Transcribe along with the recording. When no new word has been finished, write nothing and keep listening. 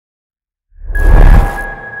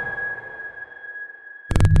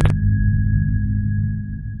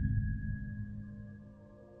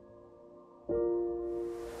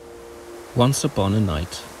Once upon a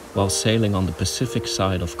night, while sailing on the Pacific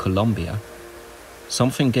side of Colombia,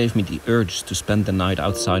 something gave me the urge to spend the night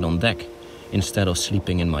outside on deck instead of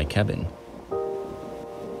sleeping in my cabin.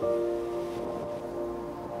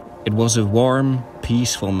 It was a warm,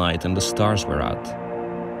 peaceful night and the stars were out.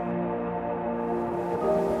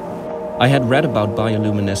 I had read about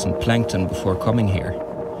bioluminescent plankton before coming here.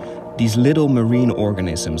 These little marine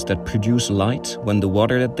organisms that produce light when the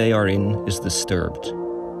water that they are in is disturbed.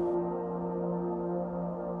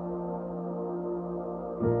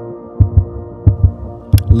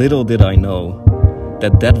 Little did I know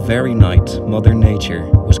that very night Mother Nature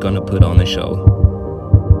was gonna put on a show.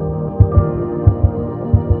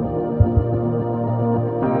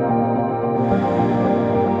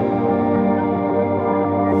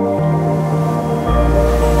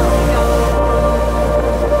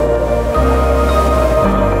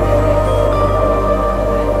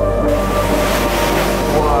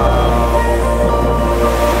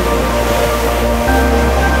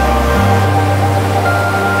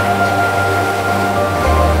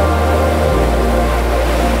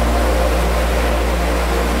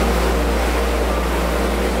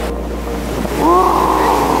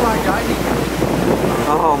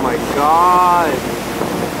 Oh my god!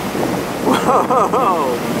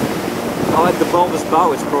 Whoa! I like the bulbous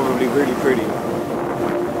bow, it's probably really pretty.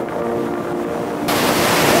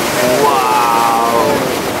 Wow!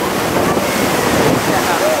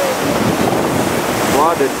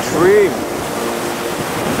 What a dream!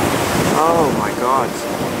 Oh my god.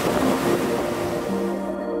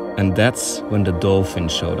 And that's when the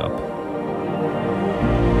dolphins showed up.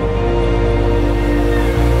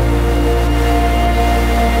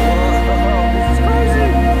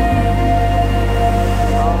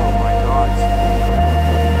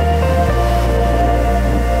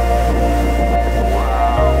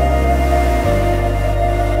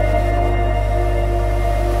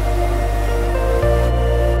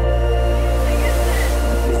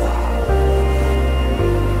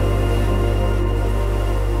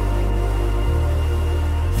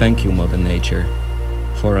 Thank you, Mother Nature,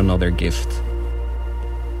 for another gift.